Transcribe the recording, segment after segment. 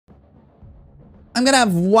I'm gonna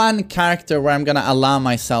have one character where I'm gonna allow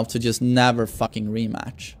myself to just never fucking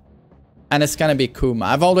rematch. And it's gonna be Kuma.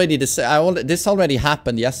 I've already decided, this already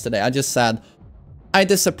happened yesterday. I just said, I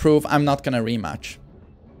disapprove, I'm not gonna rematch.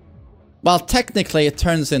 Well, technically it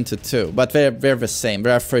turns into 2, but we're the same.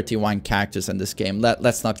 There are 31 characters in this game.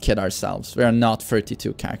 Let's not kid ourselves. There are not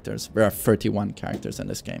 32 characters. There are 31 characters in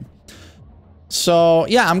this game. So,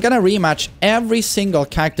 yeah, I'm gonna rematch every single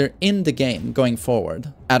character in the game going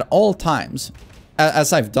forward at all times,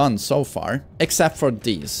 as I've done so far, except for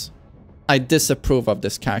these. I disapprove of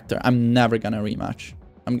this character. I'm never gonna rematch.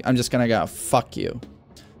 I'm just gonna go, fuck you.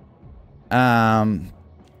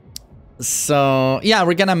 So, yeah,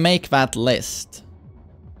 we're gonna make that list.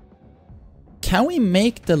 Can we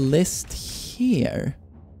make the list here?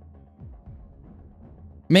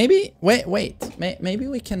 Maybe, wait. Maybe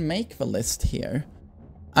we can make the list here.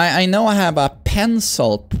 I know I have a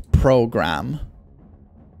pencil program.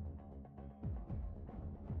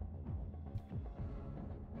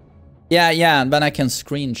 Yeah, and then I can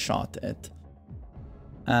screenshot it.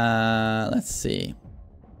 Let's see.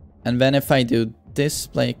 And then if I do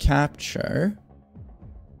display capture,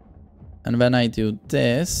 and then I do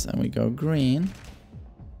this, and we go green.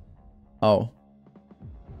 Oh.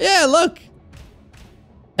 Yeah, look!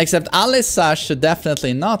 Except Alyssa should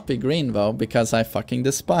definitely not be green, though, because I fucking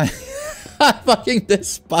despise... I fucking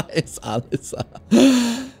despise Alyssa.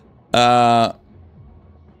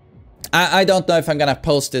 I don't know if I'm gonna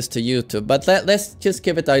post this to YouTube, but let's just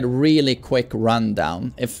give it a really quick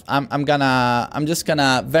rundown. If I'm just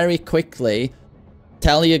gonna very quickly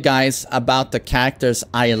tell you guys about the characters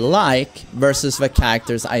I like versus the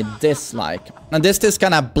characters I dislike. And this is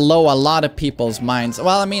gonna blow a lot of people's minds.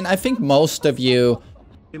 Well, I mean, I think most of you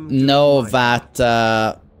know that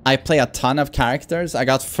I play a ton of characters. I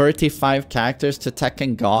got 35 characters to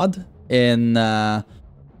Tekken God in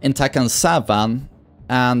Tekken 7.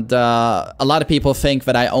 And a lot of people think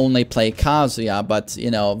that I only play Kazuya, but,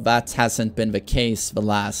 you know, that hasn't been the case the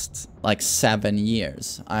last, like, 7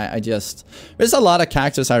 years. There's a lot of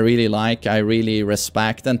characters I really like, I really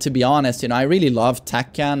respect, and to be honest, you know, I really love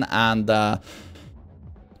Tekken, and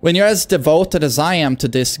when you're as devoted as I am to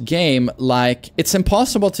this game, like, it's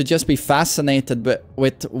impossible to just be fascinated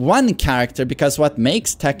with one character, because what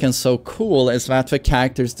makes Tekken so cool is that the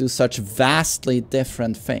characters do such vastly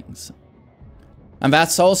different things. And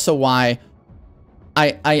that's also why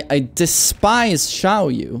I despise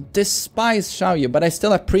Xiaoyu, but I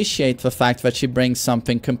still appreciate the fact that she brings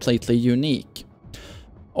something completely unique.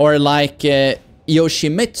 Or like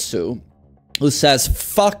Yoshimitsu, who says,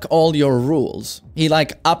 fuck all your rules. He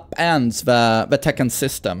like upends the Tekken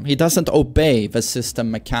system. He doesn't obey the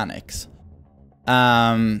system mechanics.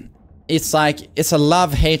 It's like, it's a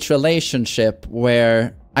love-hate relationship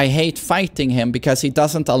where I hate fighting him because he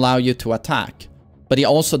doesn't allow you to attack. But he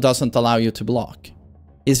also doesn't allow you to block.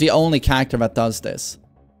 He's the only character that does this.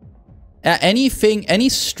 Any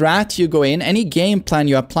strat you go in, any game plan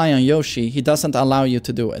you apply on Yoshi, he doesn't allow you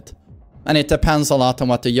to do it. And it depends a lot on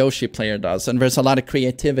what the Yoshi player does. And there's a lot of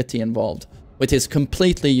creativity involved with his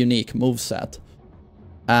completely unique moveset.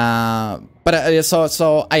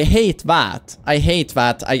 So I hate that. I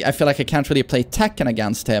feel like I can't really play Tekken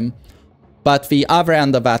against him. But the other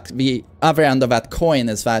end of that coin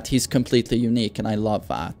is that he's completely unique, and I love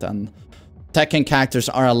that. And Tekken characters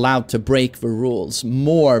are allowed to break the rules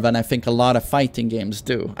more than I think a lot of fighting games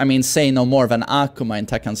do. I mean, say no more than Akuma in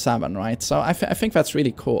Tekken 7, right? So I think that's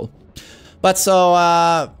really cool. But so,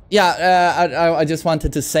 yeah, I just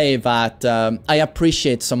wanted to say that I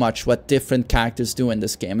appreciate so much what different characters do in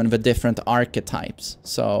this game and the different archetypes.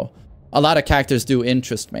 So a lot of characters do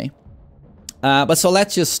interest me. But so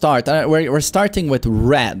let's just start. We're starting with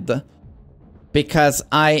Red, because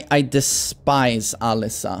I despise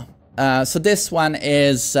Alyssa. So this one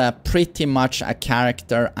is pretty much a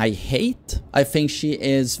character I hate. I think she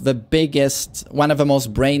is the biggest, one of the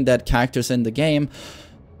most brain-dead characters in the game.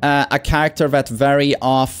 A character that very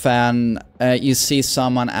often you see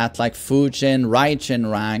someone at like Fujin,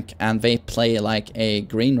 Raijin rank, and they play like a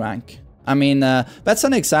green rank. I mean, that's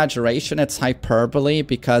an exaggeration, it's hyperbole,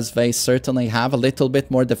 because they certainly have a little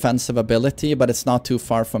bit more defensive ability, but it's not too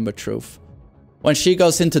far from the truth. When she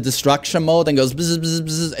goes into destruction mode and goes bzz, bzz,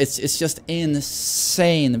 bzz, it's just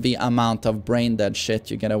insane the amount of brain-dead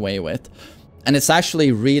shit you get away with. And it's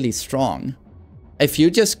actually really strong. If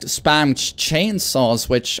you just spam chainsaws,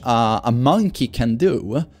 which a monkey can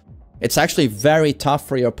do, it's actually very tough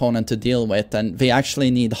for your opponent to deal with, and they actually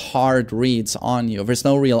need hard reads on you. There's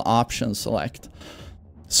no real option select.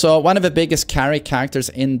 So one of the biggest carry characters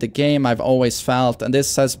in the game, I've always felt, and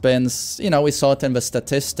this has been, you know, we saw it in the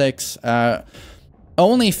statistics,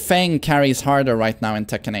 Only Feng carries harder right now in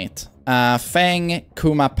Tekken 8. Feng,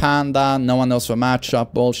 Kuma Panda, no one knows the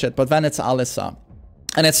matchup, bullshit. But then it's Alyssa.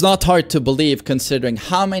 And it's not hard to believe considering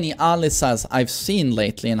how many Alyssas I've seen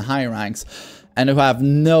lately in high ranks and who have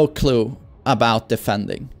no clue about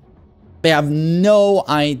defending. They have no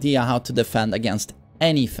idea how to defend against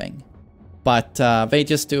anything. But they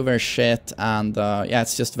just do their shit and yeah,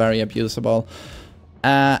 it's just very abusable.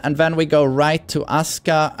 And then we go right to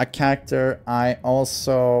Asuka, a character I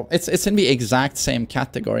also... It's in the exact same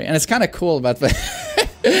category. And it's kind of cool that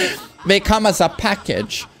they come as a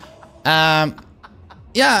package.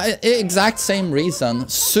 Yeah, exact same reason.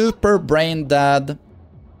 Super brain dead.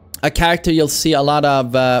 A character you'll see a lot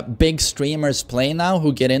of big streamers play now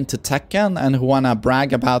who get into Tekken and who want to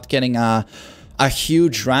brag about getting a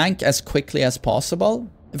huge rank as quickly as possible.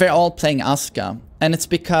 They're all playing Asuka. And it's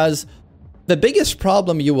because the biggest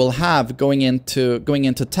problem you will have going into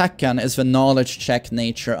Tekken is the knowledge check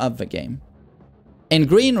nature of the game. In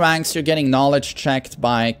green ranks, you're getting knowledge checked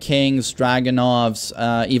by Kings, Dragunovs,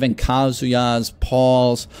 even Kazuya's,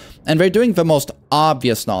 Pauls, and they're doing the most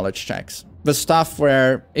obvious knowledge checks. The stuff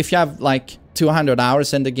where, if you have like 200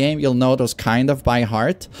 hours in the game, you'll know those kind of by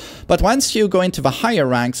heart. But once you go into the higher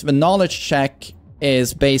ranks, the knowledge check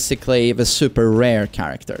is basically the super rare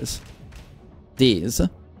characters. These.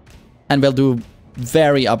 And they'll do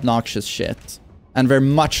very obnoxious shit. And they're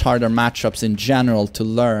much harder matchups in general to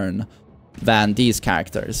learn than these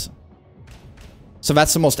characters. So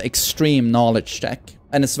that's the most extreme knowledge check.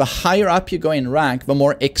 And it's the higher up you go in rank, the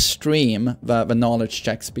more extreme the knowledge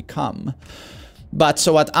checks become. But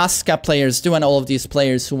so what Asuka players do, and all of these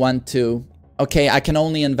players who want to, okay, I can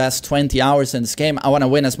only invest 20 hours in this game, I want to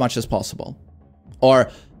win as much as possible.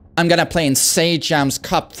 Or, I'm gonna play in Sage Jam's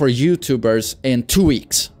Cup for YouTubers in 2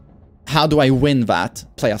 weeks. How do I win that?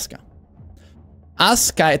 Play Asuka.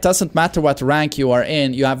 Asuka, it doesn't matter what rank you are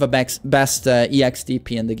in, you have the best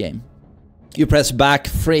EXDP in the game. You press back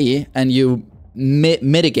 3 and you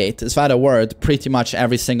mitigate, is that a word, pretty much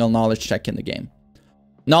every single knowledge check in the game.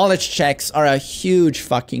 Knowledge checks are a huge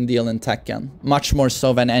fucking deal in Tekken, much more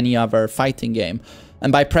so than any other fighting game.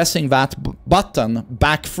 And by pressing that button,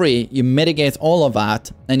 back 3, you mitigate all of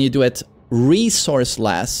that and you do it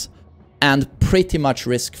resourceless and pretty much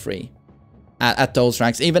risk-free. At those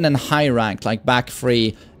ranks, even in high rank, like back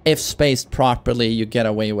 3, if spaced properly, you get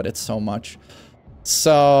away with it so much.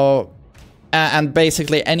 So, and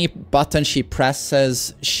basically any button she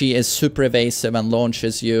presses, she is super evasive and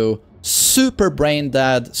launches you. Super brain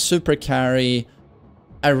dead, super carry.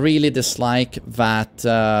 I really dislike that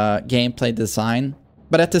gameplay design.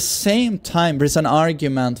 But at the same time, there's an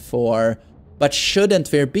argument for, but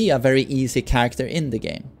shouldn't there be a very easy character in the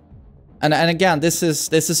game? And again, this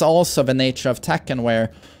is also the nature of Tekken,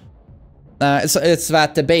 where it's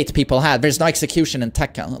that debate people had. There's no execution in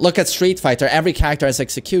Tekken. Look at Street Fighter, every character has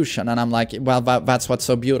execution, and I'm like, well, that's what's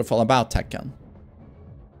so beautiful about Tekken.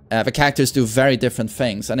 The characters do very different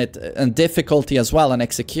things, and difficulty as well, and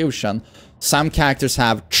execution. Some characters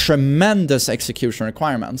have tremendous execution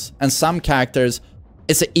requirements, and some characters,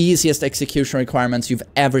 it's the easiest execution requirements you've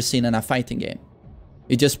ever seen in a fighting game.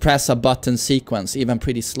 You just press a button sequence, even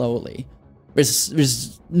pretty slowly.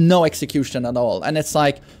 There's no execution at all. And it's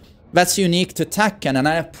like, that's unique to Tekken, and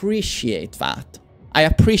I appreciate that. I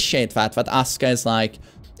appreciate that Asuka is like,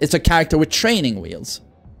 it's a character with training wheels.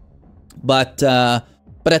 But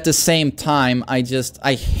at the same time, I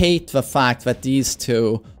hate the fact that these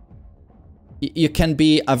two, you can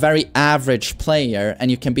be a very average player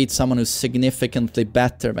and you can beat someone who's significantly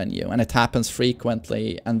better than you, and it happens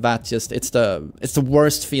frequently, and that just, it's the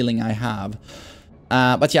worst feeling I have.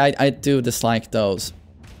 But yeah, I do dislike those.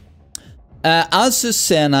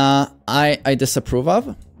 Azucena, I disapprove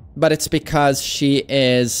of, but it's because she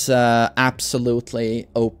is absolutely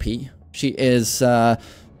OP. She is,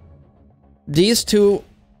 these two,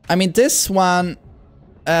 I mean, this one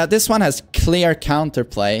has clear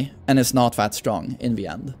counterplay and is not that strong in the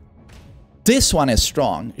end. This one is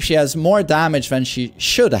strong. She has more damage than she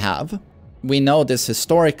should have. We know this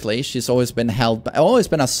historically. She's always been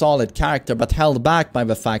a solid character, but held back by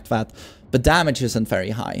the fact that the damage isn't very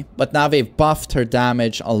high. But now they've buffed her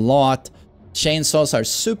damage a lot. Chainsaws are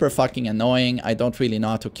super fucking annoying. I don't really know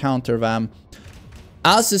how to counter them.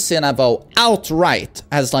 Azucena, though, outright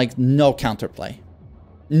has like no counterplay.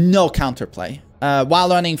 No counterplay. While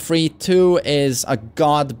running free 2 is a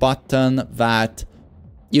god button that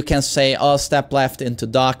you can say, oh, step left into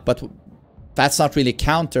dock, but that's not really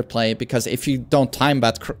counterplay, because if you don't time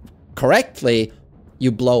that correctly,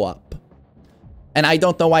 you blow up. And I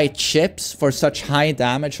don't know why it chips for such high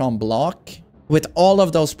damage on block. With all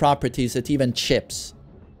of those properties, it even chips.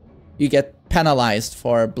 You get penalized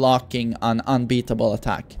for blocking an unbeatable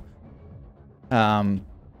attack.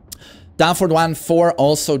 Downford 1-4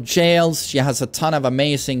 also jails. She has a ton of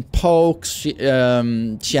amazing pokes. She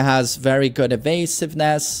has very good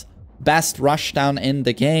evasiveness. Best rushdown in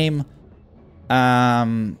the game.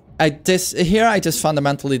 I just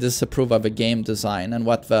fundamentally disapprove of the game design and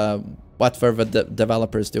what the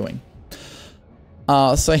developer is doing.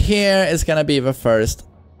 So here is gonna be the first.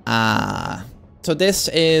 So this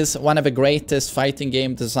is one of the greatest fighting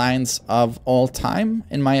game designs of all time,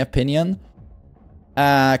 in my opinion.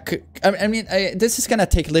 This is gonna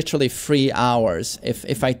take literally 3 hours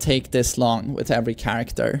if I take this long with every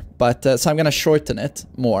character, but so I'm gonna shorten it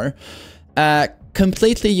more.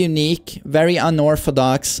 Completely unique, very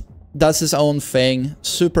unorthodox, does his own thing,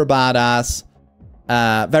 super badass,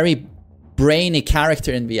 very brainy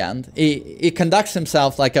character in the end. He conducts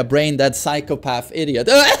himself like a brain-dead psychopath idiot.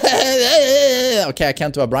 Okay, I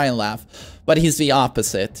can't do a Brian laugh. But he's the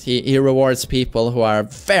opposite. He rewards people who are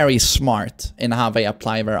very smart in how they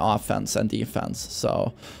apply their offense and defense.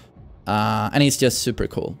 So, and he's just super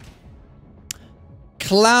cool.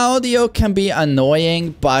 Claudio can be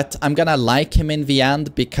annoying, but I'm gonna like him in the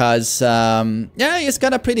end because, yeah, he's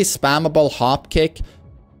got a pretty spammable hop kick.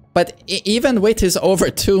 But even with his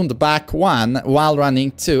overtuned back one while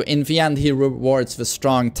running two, in the end he rewards the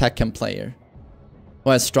strong Tekken player who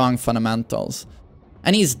has strong fundamentals.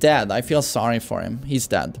 And he's dead. I feel sorry for him. He's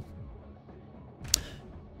dead.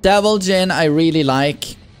 Devil Jin I really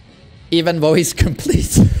like, even though he's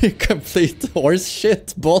complete horse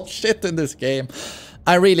shit, bullshit in this game.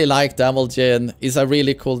 I really like Devil Jin. He's a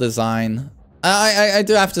really cool design. I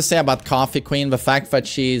do have to say about Coffee Queen, the fact that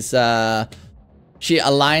she's she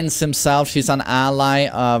aligns himself. She's an ally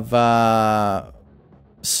of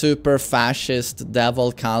super fascist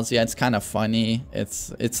Devil Kazuya. It's kind of funny.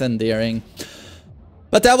 It's endearing.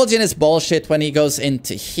 But Devil Jin is bullshit when he goes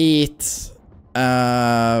into heat.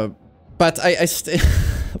 But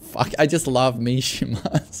fuck, I just love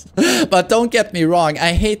Mishimas. But don't get me wrong,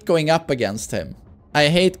 I hate going up against him. I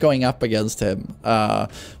hate going up against him.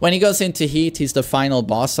 When he goes into heat, he's the final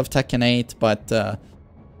boss of Tekken 8, but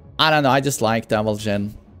I don't know, I just like Devil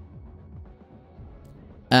Jin.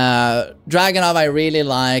 Dragunov I really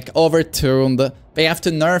like, overtuned. They have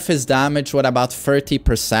to nerf his damage with about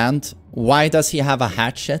 30%. Why does he have a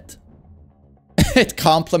hatchet? It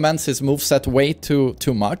complements his moveset way too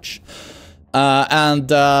much.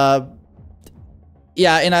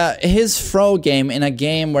 Yeah, his throw game, in a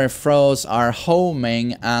game where throws are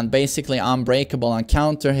homing and basically unbreakable on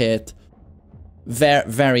counter hit,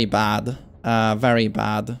 very bad. Very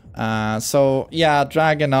bad. So yeah,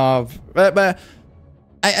 Dragunov, but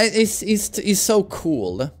he's so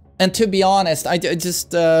cool. And to be honest, I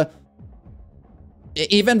just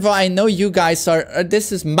even though I know you guys are,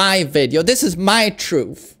 this is my video, this is my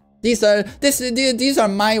truth. These are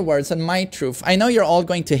my words and my truth. I know you're all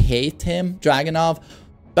going to hate him, Dragunov,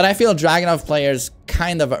 but I feel Dragunov players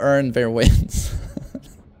kind of earn their wins.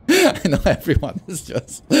 I know everyone is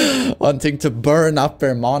just wanting to burn up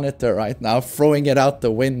their monitor right now, throwing it out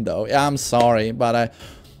the window. Yeah, I'm sorry, but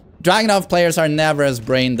Dragunov players are never as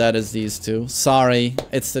brain dead as these two. Sorry,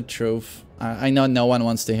 it's the truth. I know no one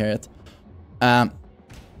wants to hear it.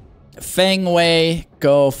 Feng Wei,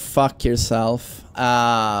 go fuck yourself.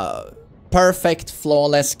 Perfect,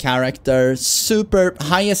 flawless character. Super,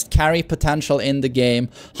 highest carry potential in the game.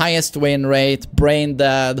 Highest win rate, brain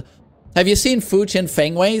dead. Have you seen Fujin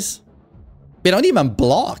Feng Wei's? They don't even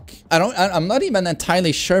block. I'm not even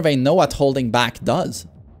entirely sure they know what holding back does.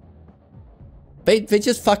 They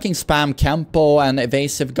just fucking spam Kempo and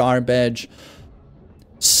evasive garbage.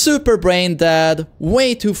 Super brain dead.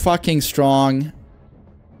 Way too fucking strong.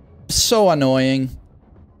 So annoying.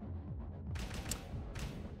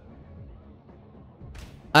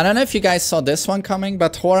 I don't know if you guys saw this one coming,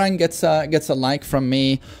 but Horan gets a like from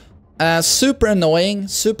me. Super annoying,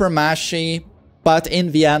 super mashy, but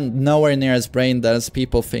in the end, nowhere near as brain dead as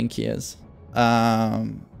people think he is.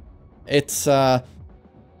 It's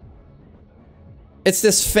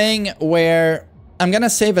this thing where I'm gonna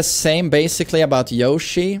say the same basically about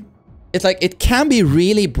Yoshi. It's like, it can be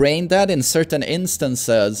really brain dead in certain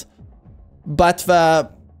instances, but the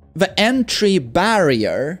entry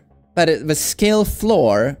barrier, the skill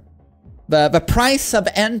floor, the price of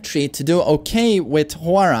entry to do okay with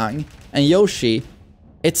Hwoarang and Yoshi,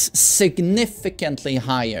 it's significantly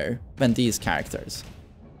higher than these characters.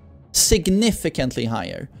 Significantly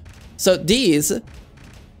higher. So these,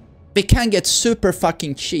 they can get super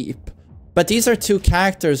fucking cheap, but these are two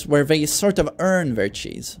characters where they sort of earn their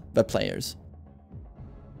cheese, the players.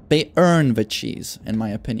 They earn the cheese, in my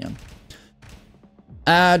opinion.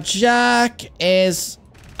 Jack is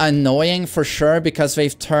annoying for sure because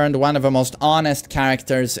they've turned one of the most honest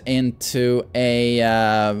characters into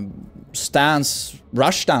a stance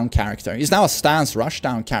rushdown character. He's now a stance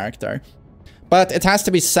rushdown character. But it has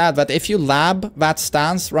to be said that if you lab that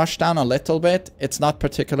stance rushdown a little bit, it's not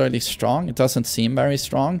particularly strong. It doesn't seem very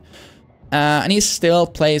strong. And he still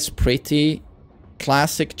plays pretty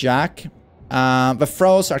classic Jack. The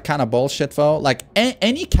throws are kind of bullshit though. Like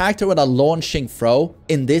any character with a launching throw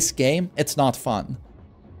in this game, it's not fun.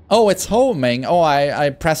 Oh, it's homing. Oh,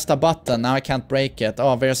 I pressed a button. Now I can't break it.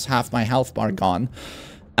 Oh, there's half my health bar gone.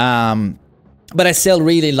 But I still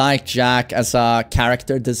really like Jack as a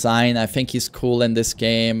character design. I think he's cool in this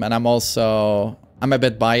game. And I'm a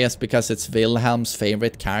bit biased because it's Wilhelm's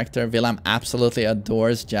favorite character. Wilhelm absolutely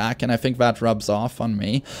adores Jack, and I think that rubs off on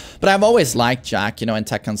me. But I've always liked Jack, you know, in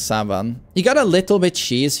Tekken 7. He got a little bit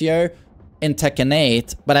cheesier in Tekken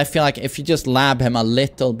 8, but I feel like if you just lab him a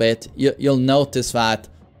little bit, you'll notice that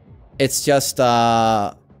it's just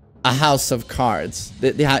a house of cards.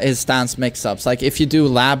 His stance mix-ups. Like, if you do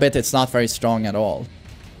lab it, it's not very strong at all.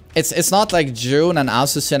 It's not like June and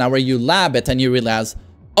Asusina where you lab it and you realize,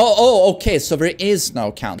 oh, okay, so there is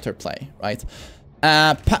no counterplay, right?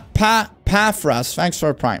 Pathras, thanks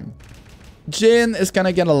for Prime. Jin is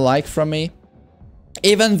gonna get a like from me.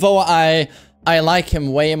 Even though I like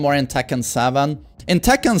him way more in Tekken 7. In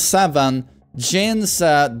Tekken 7, Jin's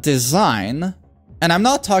design... And I'm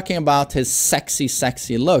not talking about his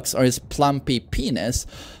sexy looks or his plumpy penis.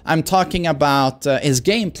 I'm talking about his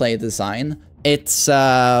gameplay design. It's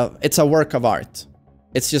a work of art.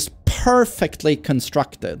 It's just perfectly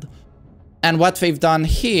constructed. And what they've done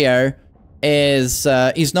here is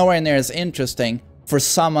nowhere near as interesting for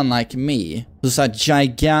someone like me, who's a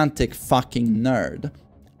gigantic fucking nerd.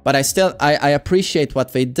 But I appreciate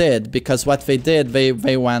what they did, because what they did,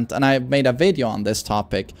 they went, and I made a video on this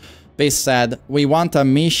topic. They said, we want a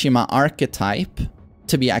Mishima archetype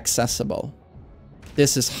to be accessible.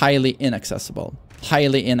 This is highly inaccessible.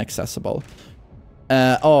 Highly inaccessible.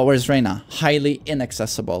 Oh, where's Reina? Highly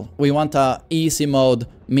inaccessible. We want a easy mode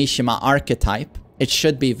Mishima archetype. It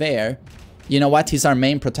should be there. You know what? He's our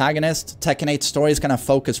main protagonist. Tekken 8 story is gonna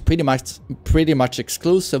focus pretty much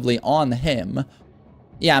exclusively on him.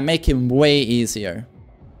 Yeah, make him way easier.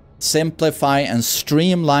 Simplify and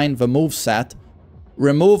streamline the moveset.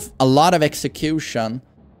 Remove a lot of execution,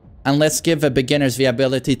 and let's give the beginners the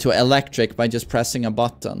ability to electric by just pressing a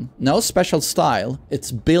button. No special style,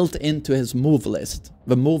 it's built into his move list,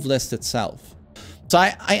 the move list itself. So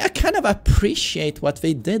I kind of appreciate what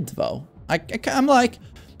they did though. I'm like,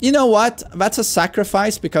 you know what, that's a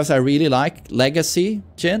sacrifice because I really like Legacy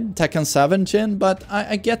Jin, Tekken 7 Jin, but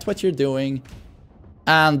I get what you're doing.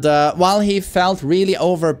 And while he felt really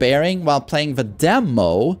overbearing while playing the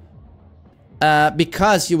demo,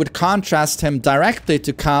 because you would contrast him directly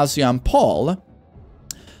to Kazuya and Paul.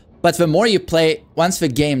 But the more you play, once the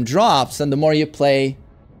game drops, and the more you play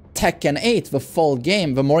Tekken 8, the full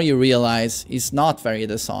game, the more you realize he's not very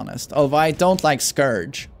dishonest. Although I don't like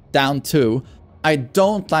Scourge, down 2. I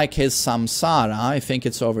don't like his Samsara, I think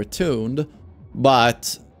it's overtuned.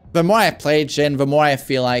 But the more I play Jin, the more I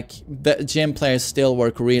feel like the Jin players still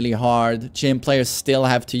work really hard. Jin players still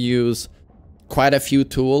have to use quite a few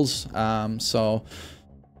tools, so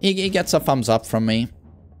he gets a thumbs up from me.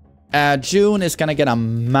 June is gonna get a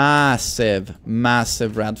massive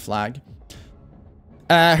red flag.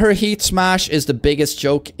 Her heat smash is the biggest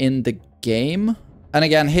joke in the game, and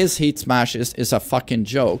again, his heat smash is a fucking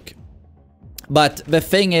joke. But the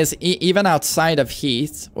thing is, even outside of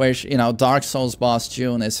heat, where you know Dark Souls boss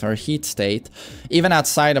June is her heat state, even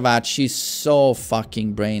outside of that, she's so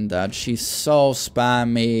fucking brain dead. She's so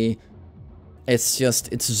spammy. It's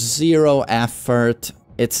just, it's zero effort.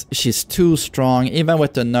 She's too strong. Even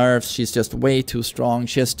with the nerfs, she's just way too strong.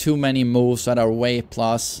 She has too many moves that are way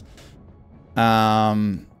plus. Her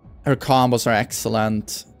combos are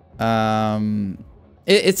excellent.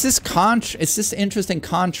 It's this interesting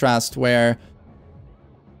contrast where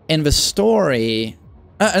in the story,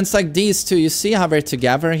 it's like these two, you see how they're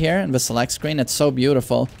together here in the select screen? It's so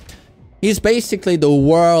beautiful. He's basically the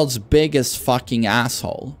world's biggest fucking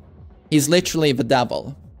asshole. He's literally the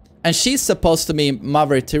devil. And she's supposed to be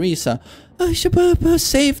Mother Teresa. I should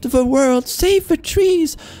save the world, save the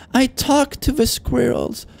trees. I talk to the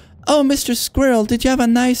squirrels. Oh, Mr. Squirrel, did you have a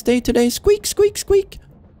nice day today? Squeak, squeak, squeak.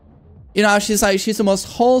 You know, she's like, she's the most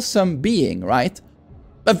wholesome being, right?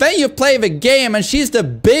 But then you play the game and she's the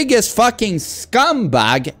biggest fucking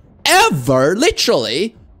scumbag ever,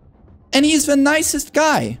 literally. And he's the nicest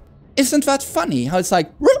guy. Isn't that funny? How it's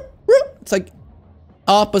like, it's like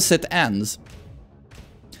opposite ends.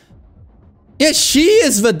 Yeah, she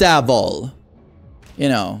is the devil. You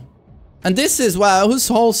know. And this is, well, who's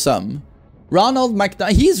wholesome? Ronald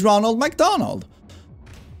McDonald. He's Ronald McDonald.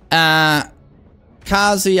 Kazuya.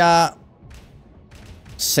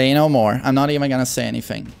 Say no more. I'm not even gonna say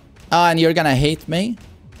anything. Oh, and you're gonna hate me?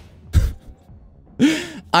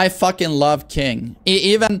 I fucking love King.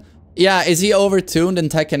 Even, yeah, is he overtuned in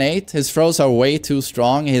Tekken 8? His throws are way too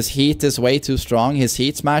strong. His heat is way too strong. His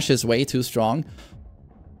heat smash is way too strong.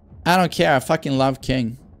 I don't care. I fucking love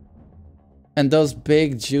King. And those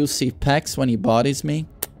big juicy pecs when he bodies me.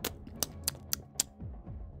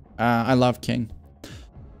 I love King.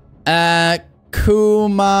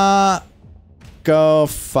 Kuma, go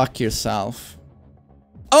fuck yourself.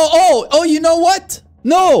 Oh, you know what?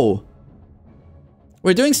 No!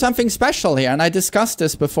 We're doing something special here, and I discussed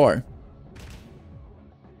this before.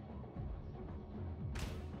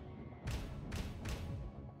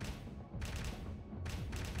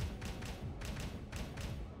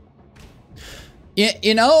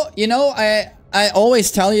 You know, I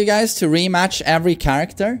always tell you guys to rematch every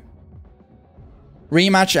character.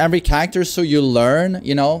 Rematch every character so you learn,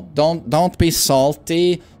 you know. Don't be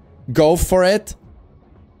salty. Go for it.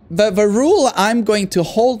 The rule I'm going to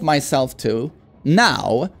hold myself to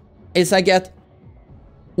now is I get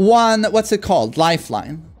one, what's it called?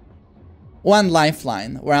 Lifeline. One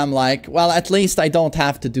lifeline where I'm like, well, at least I don't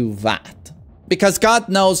have to do that. Because God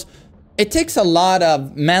knows, it takes a lot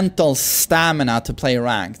of mental stamina to play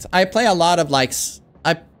ranked. I play a lot of like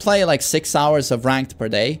 6 hours of ranked per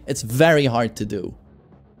day. It's very hard to do.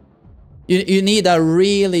 You need a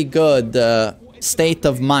really good state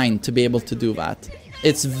of mind to be able to do that.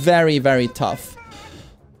 It's very, very tough.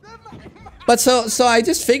 But so I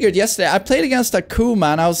just figured yesterday, I played against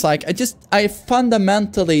Akuma and I was like, I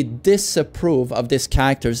fundamentally disapprove of this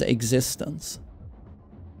character's existence.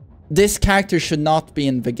 This character should not be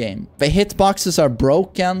in the game. The hitboxes are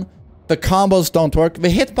broken. The combos don't work. The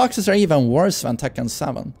hitboxes are even worse than Tekken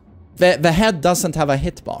 7. The head doesn't have a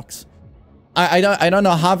hitbox. I don't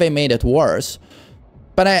know how they made it worse.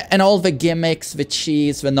 But and all the gimmicks, the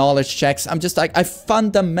cheese, the knowledge checks, I'm just like, I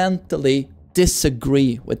fundamentally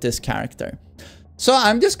disagree with this character. So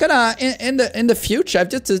I'm just gonna, in the future, I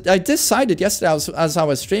decided yesterday as I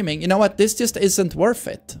was streaming, you know what, this just isn't worth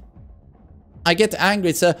it. I get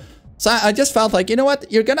angry, so I just felt like, you know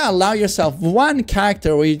what, you're gonna allow yourself one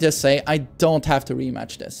character where you just say, I don't have to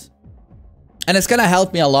rematch this. And it's gonna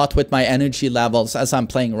help me a lot with my energy levels as I'm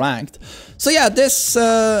playing ranked. So yeah, this,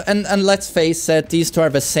 and let's face it, these two are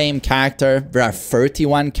the same character. There are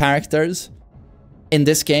 31 characters in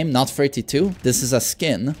this game, not 32. This is a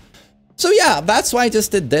skin. So yeah, that's why I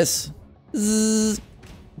just did this.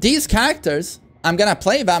 These characters, I'm gonna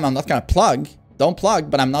play them, I'm not gonna plug. Don't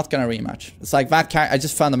plug, but I'm not gonna rematch. It's like that character, I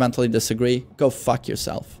just fundamentally disagree. Go fuck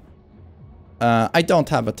yourself. I don't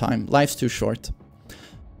have a time. Life's too short.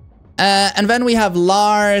 And then we have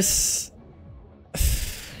Lars.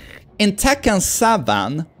 In Tekken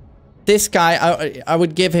 7, this guy, I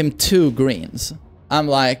would give him 2 greens. I'm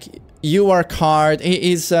like, you work hard.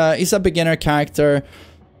 He's a beginner character.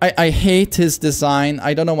 I hate his design.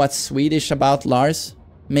 I don't know what's Swedish about Lars.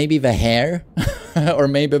 Maybe the hair. Or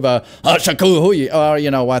maybe the or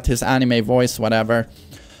you know what, his anime voice, whatever.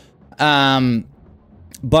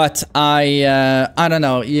 But I don't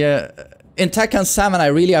know. Yeah. In Tekken 7, I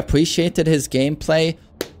really appreciated his gameplay,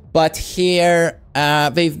 but here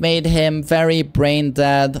they've made him very brain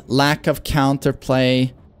dead, lack of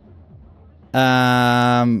counterplay.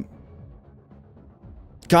 God,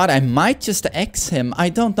 I might just X him. I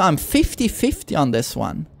don't know. I'm 50-50 on this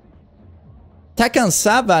one. Tekken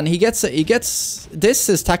 7, he gets. This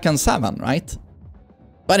is Tekken 7, right?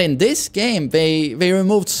 But in this game, they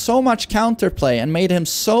removed so much counterplay and made him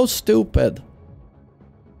so stupid.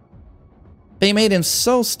 They made him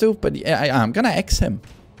so stupid. I'm gonna X him.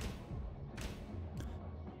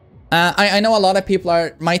 I know a lot of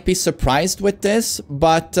people might be surprised with this,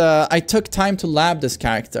 but I took time to lab this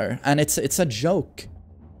character, and it's a joke.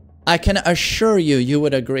 I can assure you, you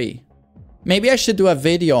would agree. Maybe I should do a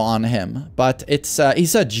video on him, but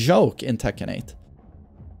he's a joke in Tekken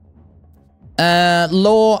 8.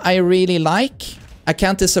 Law, I really like. I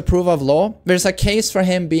can't disapprove of Law. There's a case for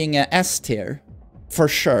him being a S tier, for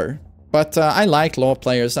sure. But I like Law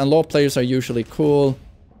players, and Law players are usually cool.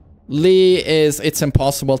 Lee it's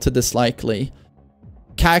impossible to dislike Lee.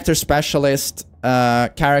 Character specialist,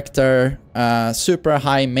 character, super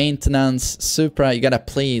high maintenance, you gotta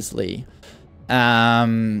please Lee.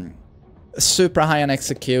 Super high on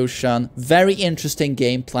execution, very interesting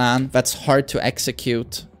game plan that's hard to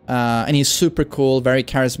execute. And he's super cool, very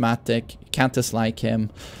charismatic, you can't dislike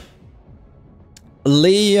him.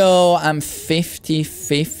 Leo, I'm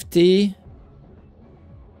 50-50.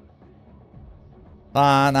 No,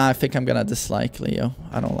 I think I'm gonna dislike Leo.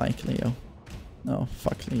 I don't like Leo. No,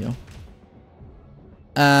 fuck Leo.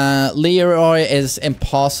 Leroy is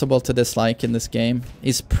impossible to dislike in this game.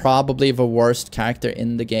 He's probably the worst character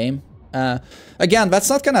in the game. Again, that's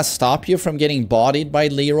not gonna stop you from getting bodied by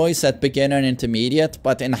Leroy's at beginner and intermediate,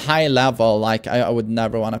 but in high level, like, I would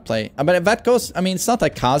never want to play. But if that goes, I mean, it's not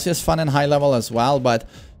like Kazuya's fun in high level as well, but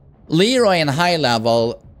Leroy in high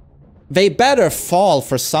level, they better fall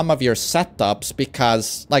for some of your setups,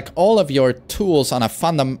 because, like, all of your tools on a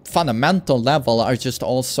fundamental level are just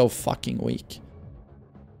all so fucking weak.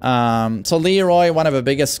 So Leroy, one of the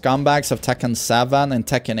biggest scumbags of Tekken 7 and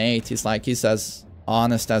Tekken 8, he's as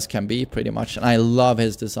honest as can be, pretty much, and I love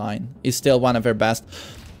his design. He's still one of their best.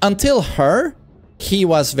 Until her, he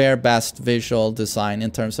was their best visual design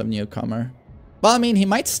in terms of newcomer. Well, I mean, he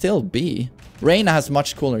might still be. Reina has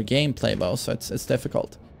much cooler gameplay though, so it's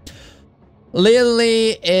difficult.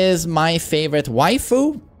 Lily is my favorite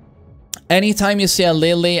waifu. Anytime you see a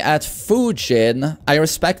Lily at Fujin, I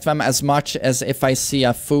respect them as much as if I see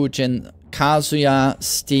a Fujin Kazuya,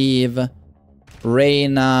 Steve,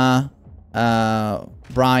 Reina,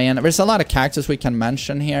 Brian. There's a lot of characters we can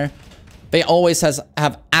mention here. They always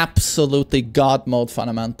have absolutely god mode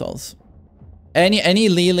fundamentals. Any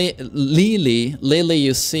Lily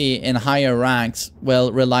you see in higher ranks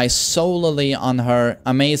will rely solely on her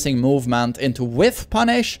amazing movement into whiff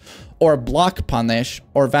punish or block punish,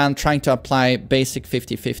 or then trying to apply basic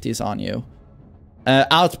 50-50s on you.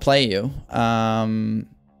 Outplay you. And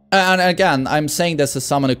again, I'm saying this as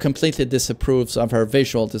someone who completely disapproves of her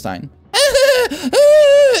visual design.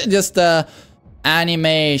 Just a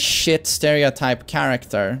anime shit stereotype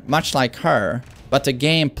character, much like her, but the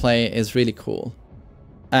gameplay is really cool.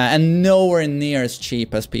 And nowhere near as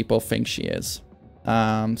cheap as people think she is.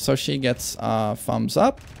 So she gets a thumbs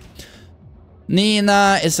up.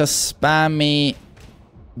 Nina is a spammy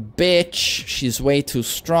bitch. She's way too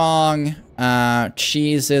strong.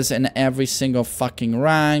 Cheeses in every single fucking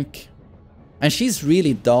rank. And she's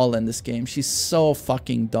really dull in this game. She's so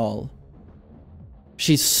fucking dull.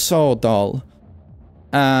 She's so dull.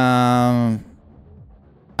 I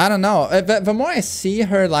don't know. The more I see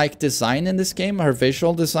her, like, design in this game, her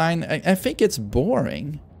visual design, I think it's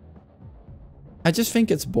boring. I just think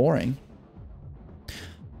it's boring.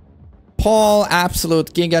 Paul,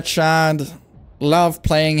 absolute Giga Chad. Love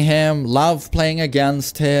playing him. Love playing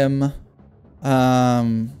against him.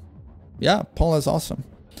 Yeah, Paul is awesome.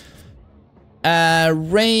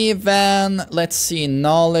 Raven, let's see,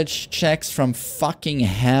 knowledge checks from fucking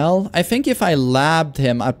hell. I think if I labbed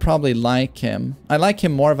him, I'd probably like him. I like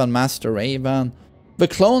him more than Master Raven. The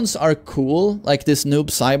clones are cool, like this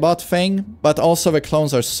noob Cybot thing, but also the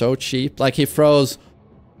clones are so cheap. Like, he throws...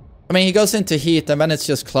 I mean, he goes into heat and then it's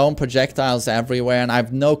just clone projectiles everywhere and I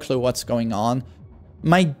have no clue what's going on.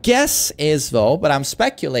 My guess is, though, but I'm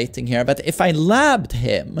speculating here, but if I labbed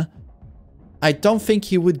him, I don't think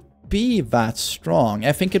he would be that strong.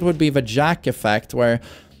 I think it would be the Jack effect, where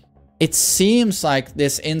it seems like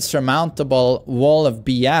this insurmountable wall of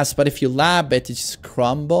BS, but if you lab it, it just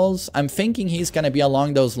crumbles. I'm thinking he's gonna be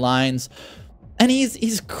along those lines. And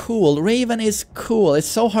he's cool. Raven is cool. It's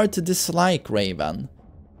so hard to dislike Raven.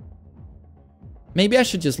 Maybe I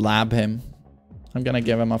should just lab him. I'm gonna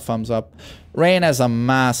give him a thumbs up. Rain has a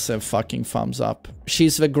massive fucking thumbs up.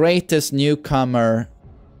 She's the greatest newcomer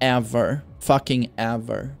ever. Fucking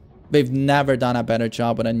ever. They've never done a better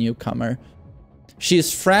job with a newcomer.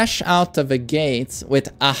 She's fresh out of the gates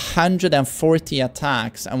with 140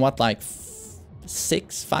 attacks and what, like,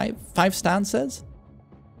 five stances?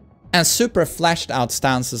 And super fleshed out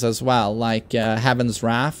stances as well, like Heaven's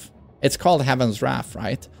Wrath. It's called Heaven's Wrath,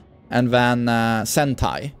 right? And then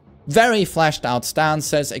Sentai. Very fleshed out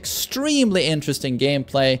stances, extremely interesting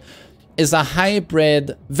gameplay. Is a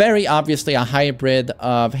hybrid, very obviously a hybrid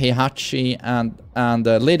of Heihachi and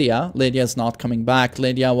Lydia. Lydia's not coming back.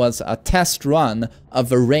 Lydia was a test run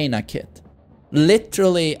of a Reina kit.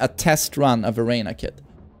 Literally a test run of a Reina kit.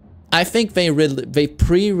 I think they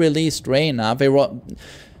pre-released Reina.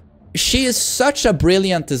 She is such a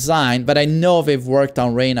brilliant design, but I know they've worked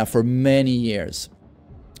on Reina for many years.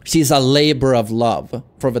 She's a labor of love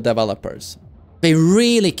for the developers. They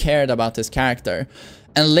really cared about this character.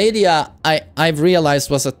 And Lydia, I've realized,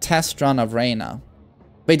 was a test run of Reina.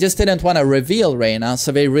 They just didn't want to reveal Reina,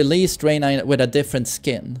 so they released Reina with a different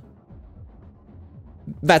skin.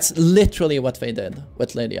 That's literally what they did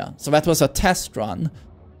with Lydia. So that was a test run.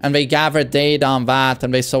 And they gathered data on that,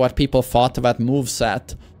 and they saw what people thought of that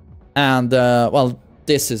moveset. And, well,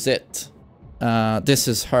 this is it. This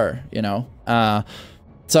is her, you know.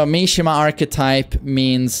 So Mishima archetype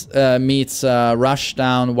means meets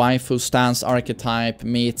rushdown waifu stance archetype,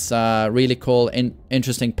 meets really cool,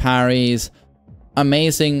 interesting parries,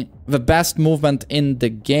 amazing, the best movement in the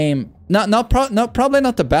game. Probably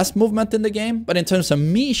not the best movement in the game, but in terms of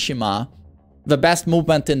Mishima, the best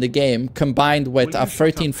movement in the game, combined with a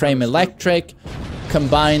 13 frame electric,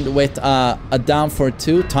 combined with a down for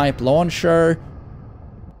 2 type launcher.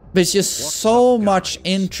 There's just so much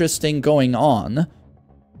interesting going on.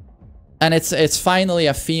 And it's finally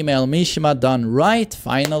a female Mishima done right,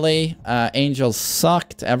 finally. Angel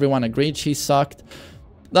sucked. Everyone agreed she sucked.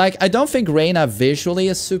 Like, I don't think Reina visually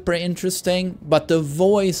is super interesting, but the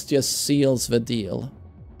voice just seals the deal.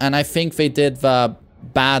 And I think they did the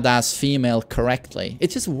badass female correctly.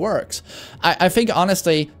 It just works. I think,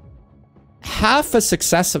 honestly, half the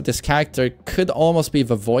success of this character could almost be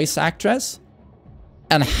the voice actress.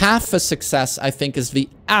 And half the success, I think, is the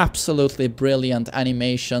absolutely brilliant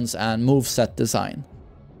animations and moveset design.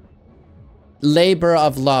 Labor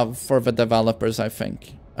of love for the developers, I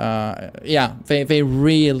think. Yeah, they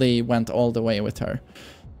really went all the way with her.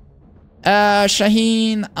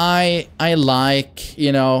 Shaheen, I like,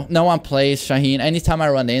 you know, no one plays Shaheen. Anytime I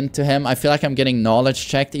run into him, I feel like I'm getting knowledge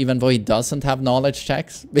checked, even though he doesn't have knowledge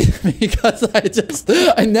checks. Because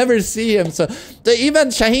I never see him. So even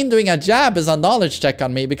Shaheen doing a jab is a knowledge check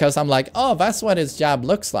on me, because I'm like, oh, that's what his jab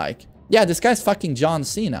looks like. Yeah, this guy's fucking John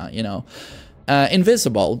Cena, you know.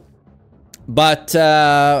 Invisible. But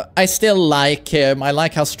I still like him. I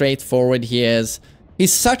like how straightforward he is.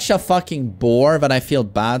 He's such a fucking bore that I feel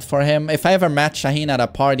bad for him. If I ever met Shaheen at a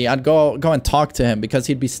party, I'd go and talk to him, because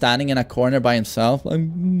he'd be standing in a corner by himself.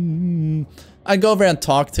 I'd go over and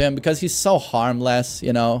talk to him because he's so harmless,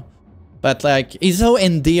 you know. But like, he's so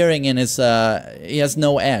endearing in his, he has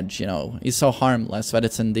no edge, you know. He's so harmless that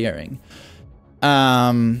it's endearing.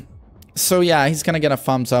 So yeah, he's gonna get a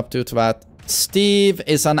thumbs up due to that. Steve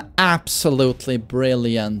is an absolutely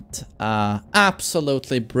brilliant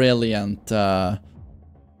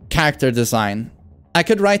character design. I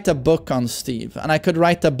could write a book on Steve, and I could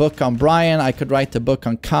write a book on Brian, I could write a book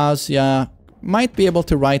on Kazuya, might be able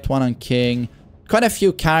to write one on King. Quite a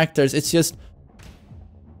few characters. It's just,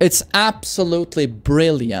 it's absolutely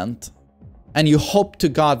brilliant, and you hope to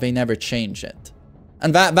God they never change it.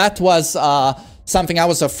 And that was something I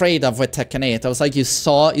was afraid of with Tekken 8. I was like, you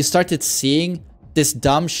started seeing this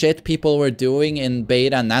dumb shit people were doing in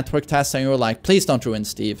beta and network tests, and you were like, please don't ruin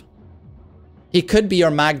Steve. He could be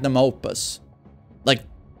your magnum opus. Like,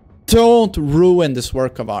 don't ruin this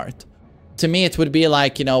work of art. To me, it would be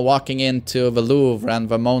like, you know, walking into the Louvre and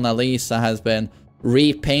the Mona Lisa has been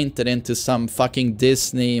repainted into some fucking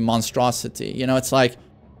Disney monstrosity. You know, it's like,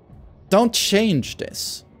 don't change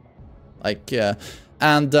this. Like,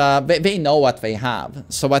 and they know what they have.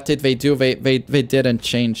 So what did they do? They didn't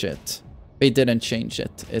change it. They didn't change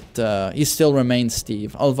it. He still remains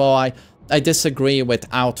Steve. Although I disagree with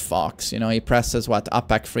Outfox. You know, he presses what, up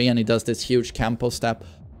back 3 and he does this huge Campo step.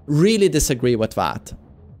 Really disagree with that.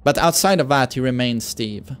 But outside of that, he remains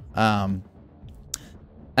Steve. And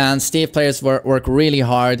Steve players work really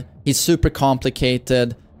hard. He's super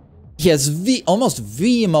complicated. He has almost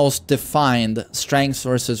the most defined strengths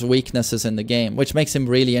versus weaknesses in the game, which makes him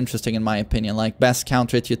really interesting in my opinion. Like, best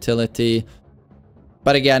counter hit utility.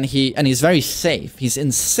 But again, he's very safe. He's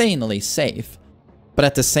insanely safe. But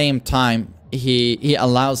at the same time, he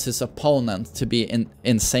allows his opponent to be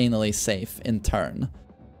insanely safe in turn.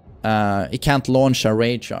 He can't launch a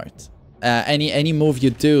rage art. Any move you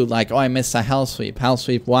do, like, oh, I miss a hell sweep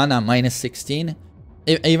 1, I'm minus 16.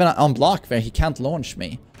 Even on block there, he can't launch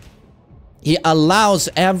me. He allows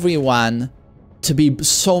everyone to be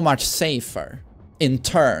so much safer in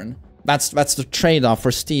turn. That's the trade-off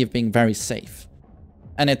for Steve being very safe.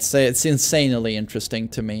 And it's insanely interesting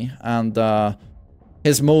to me. And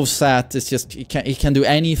his moveset is just, he can do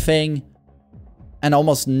anything and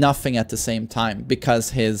almost nothing at the same time, because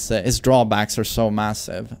his drawbacks are so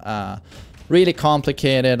massive. Really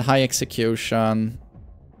complicated, high execution.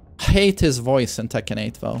 Hate his voice in Tekken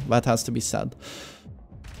 8 though, that has to be said.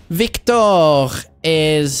 Victor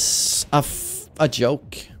is a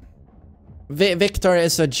joke. Victor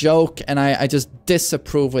is a joke, and I just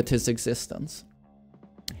disapprove with his existence.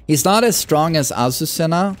 He's not as strong as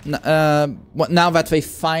Azucena, now that they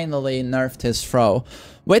finally nerfed his throw.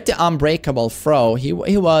 With the unbreakable throw, he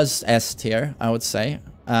was S tier, I would say.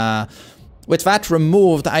 With that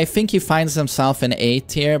removed, I think he finds himself in A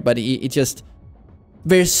tier, but he just...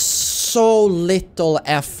 There's so little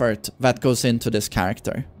effort that goes into this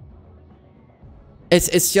character.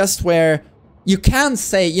 It's just where you can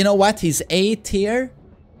say, you know what, he's A tier,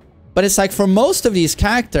 but it's like for most of these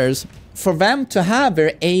characters, for them to have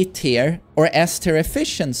their A tier or S tier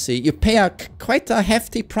efficiency, you pay quite a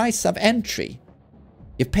hefty price of entry.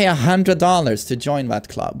 You pay $100 to join that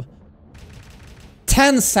club.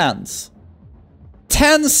 10 cents.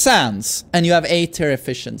 10 cents and you have A tier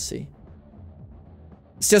efficiency.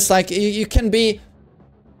 It's just like you can be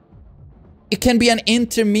an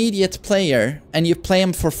intermediate player and you play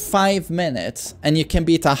him for 5 minutes and you can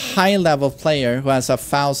beat a high level player who has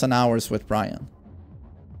 1,000 hours with Brian.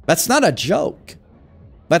 That's not a joke.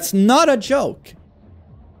 That's not a joke.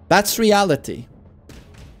 That's reality.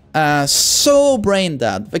 So brain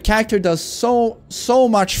dead. The character does so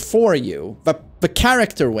much for you. The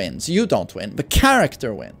character wins. You don't win. The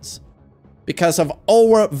character wins. Because of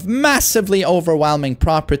massively overwhelming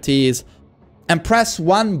properties. And press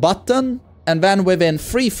one button and then within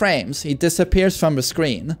 3 frames he disappears from the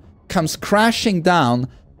screen. Comes crashing down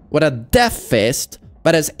with a death fist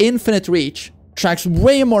that has infinite reach. Tracks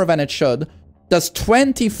way more than it should. Does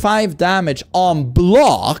 25 damage on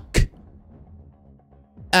block.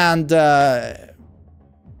 And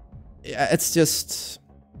it's just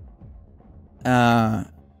yeah,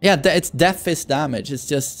 it's death fist damage. It's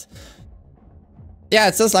just, yeah,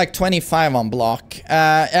 it's just like 25 on block.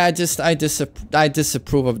 I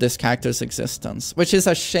disapprove of this character's existence, which is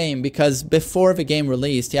a shame because before the game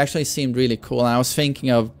released he actually seemed really cool and I was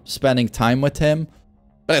thinking of spending time with him.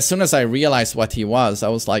 But as soon as I realized what he was, I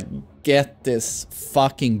was like, get this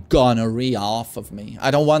fucking gonorrhea off of me.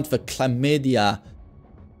 I don't want the chlamydia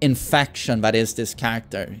infection that is this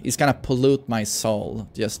character. He's gonna pollute my soul.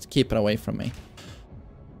 Just keep it away from me.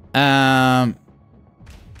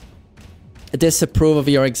 Disapprove of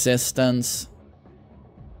your existence.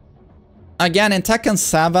 Again, in Tekken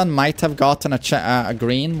 7 might have gotten a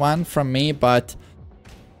green one from me, but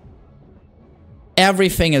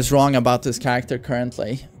everything is wrong about this character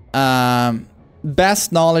currently.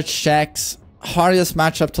 Best knowledge checks. Hardest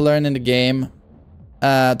matchup to learn in the game.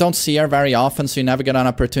 Don't see her very often, so you never get an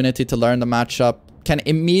opportunity to learn the matchup. Can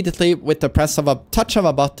immediately, with the press of a touch of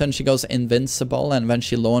a button, she goes invincible, and when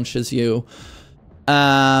she launches you,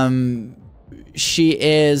 she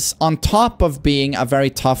is, on top of being a very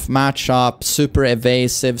tough matchup, super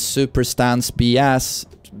evasive, super stance BS,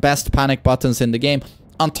 best panic buttons in the game.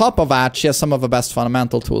 On top of that, she has some of the best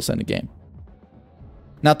fundamental tools in the game.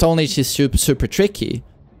 Not only is she super tricky,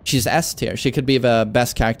 she's S tier. She could be the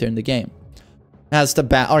best character in the game. Has the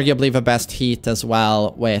arguably the best heat as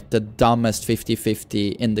well, with the dumbest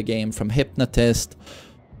 50-50 in the game from Hypnotist.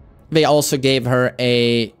 They also gave her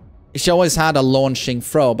a... She always had a launching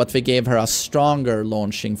throw, but they gave her a stronger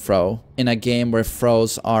launching throw in a game where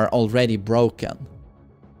throws are already broken.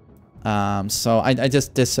 So I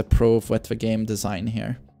just disapprove with the game design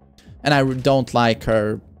here. And I don't like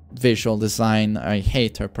her visual design. I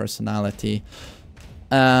hate her personality.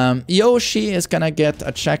 Yoshi is gonna get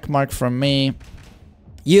a check mark from me.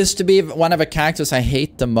 Used to be one of the characters I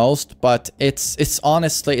hate the most, but it's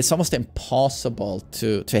honestly, it's almost impossible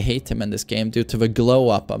to hate him in this game due to the glow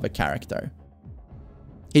up of a character.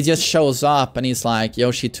 He just shows up and he's like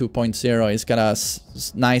Yoshi 2.0. He's got a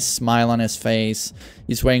nice smile on his face.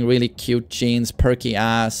 He's wearing really cute jeans, perky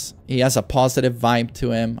ass. He has a positive vibe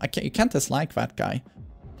to him. You can't dislike that guy.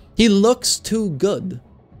 He looks too good.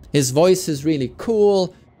 His voice is really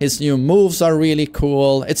cool. His new moves are really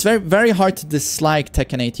cool. It's very, very hard to dislike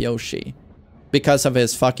Tekken 8 Yoshi because of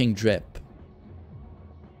his fucking drip.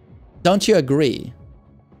 Don't you agree?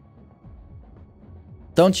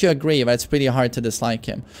 Don't you agree that it's pretty hard to dislike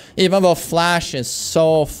him? Even though Flash is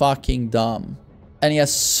so fucking dumb and he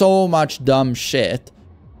has so much dumb shit,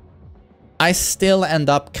 I still end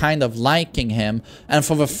up kind of liking him. And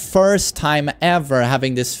for the first time ever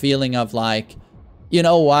having this feeling of like, you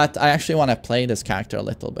know what? I actually want to play this character a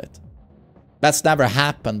little bit. That's never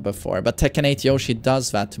happened before, but Tekken 8 Yoshi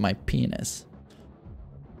does that to my penis.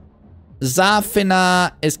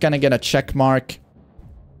 Zafina is gonna get a check mark.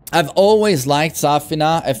 I've always liked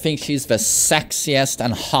Zafina. I think she's the sexiest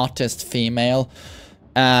and hottest female.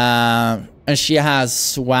 And she has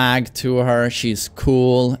swag to her. She's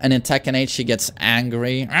cool. And in Tekken 8, she gets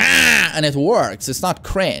angry. And it works. It's not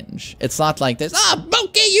cringe. It's not like this, "Ah,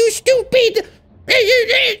 monkey, you stupid!"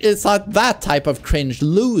 It's not that type of cringe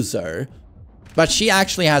loser. But she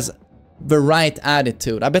actually has the right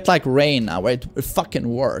attitude. A bit like Reina, where it fucking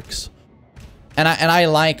works. And I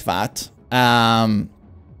like that.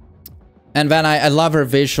 And then I love her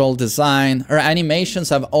visual design. Her animations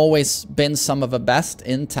have always been some of the best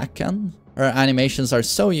in Tekken. Her animations are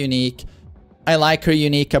so unique. I like her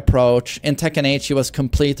unique approach. In Tekken 8, she was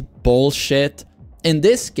complete bullshit. In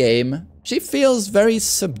this game, She feels very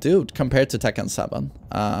subdued compared to Tekken 7.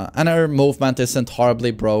 And her movement isn't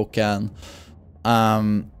horribly broken.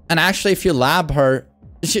 And actually, if you lab her,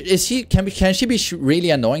 can she be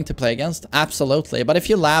really annoying to play against? Absolutely. But if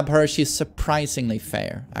you lab her, she's surprisingly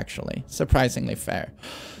fair, actually. Surprisingly fair.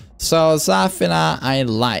 So Zafina, I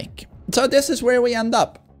like. So this is where we end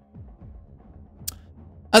up.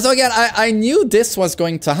 And so again, I knew this was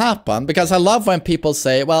going to happen because I love when people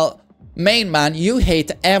say, well, main man, you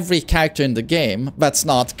hate every character in the game that's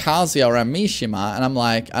not Kazuya or Mishima. And I'm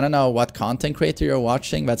like, I don't know what content creator you're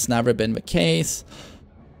watching. That's never been the case.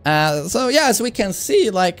 So yeah, as we can see,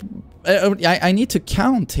 like, I need to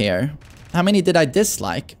count here. How many did I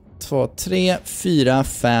dislike? 2, 3, 4,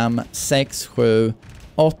 5, 6, 7,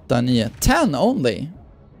 8, 9, 10 only.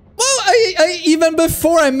 Well, I even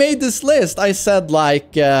before I made this list, I said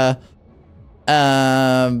like,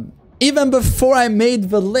 even before I made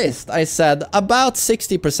the list, I said about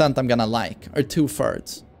 60% I'm gonna like, or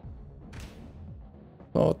 2/3.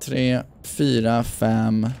 2, 3, 4,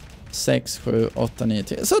 5, 6, 7, 8, 9,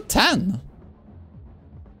 10. So 10.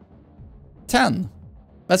 10.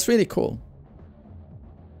 That's really cool.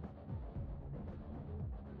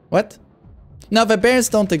 What? No, the bears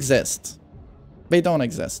don't exist. They don't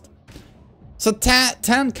exist. So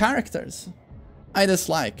 10 characters I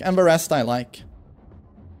dislike, and the rest I like.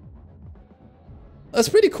 That's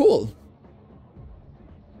pretty cool.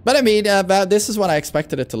 But I mean, this is what I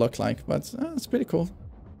expected it to look like, but it's pretty cool.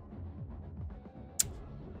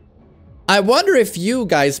 I wonder if you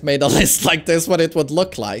guys made a list like this, what it would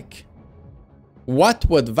look like. What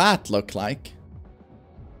would that look like?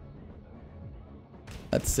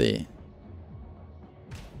 Let's see.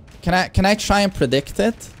 Can I try and predict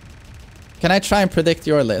it? Can I try and predict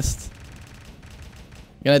your list?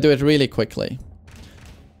 I'm gonna do it really quickly.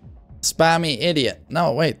 Spammy idiot.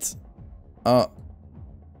 No, wait.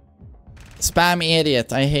 Spammy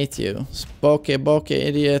idiot. I hate you. Bokeh,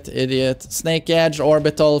 idiot. Snake edge,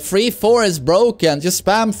 orbital. Free 4 is broken. Just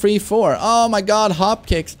spam free 4. Oh my god, hop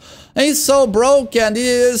kicks. He's so broken.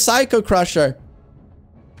 He's Psycho Crusher.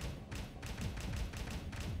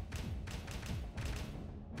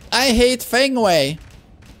 I hate Fengwei.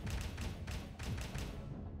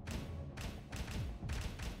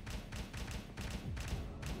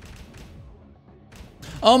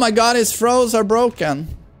 Oh my god, his throws are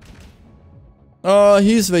broken. Oh,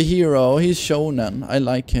 he's the hero. He's shonen. I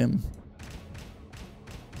like him.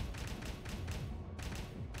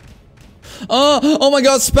 Oh my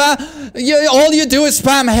god, spam. All you do is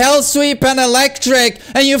spam Hell Sweep and Electric,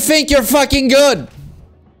 and you think you're fucking good.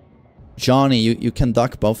 Johnny, you can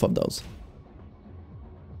duck both of those.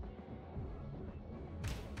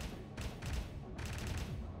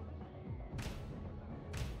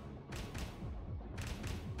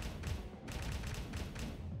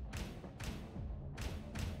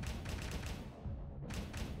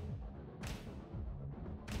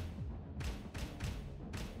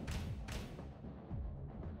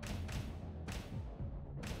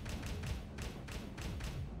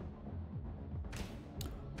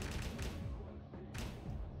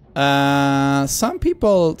 Some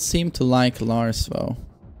people seem to like Lars though.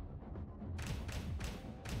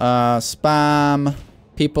 Spam.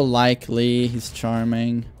 People like Lee, he's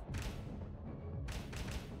charming.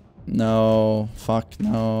 No, fuck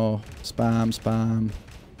no. Spam.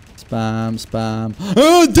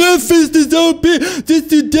 Oh, Death Fist is OP! Just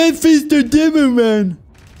do Death Fist or Dimmerman!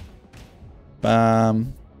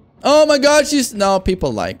 Spam. Oh my god, she's... No,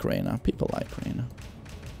 people like Reina.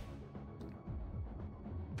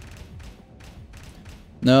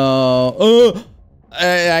 No. Oh,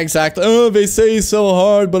 exactly. Oh, they say so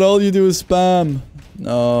hard, but all you do is spam.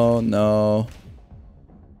 No.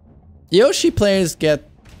 Yoshi players get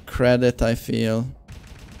credit, I feel.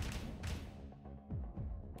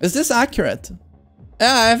 Is this accurate?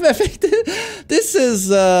 Yeah, I think this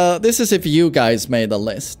is if you guys made a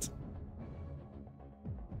list.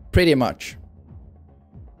 Pretty much.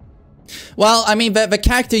 Well, I mean, the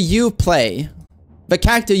character you play... The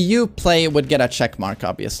character you play would get a check mark,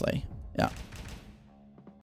 obviously. Yeah.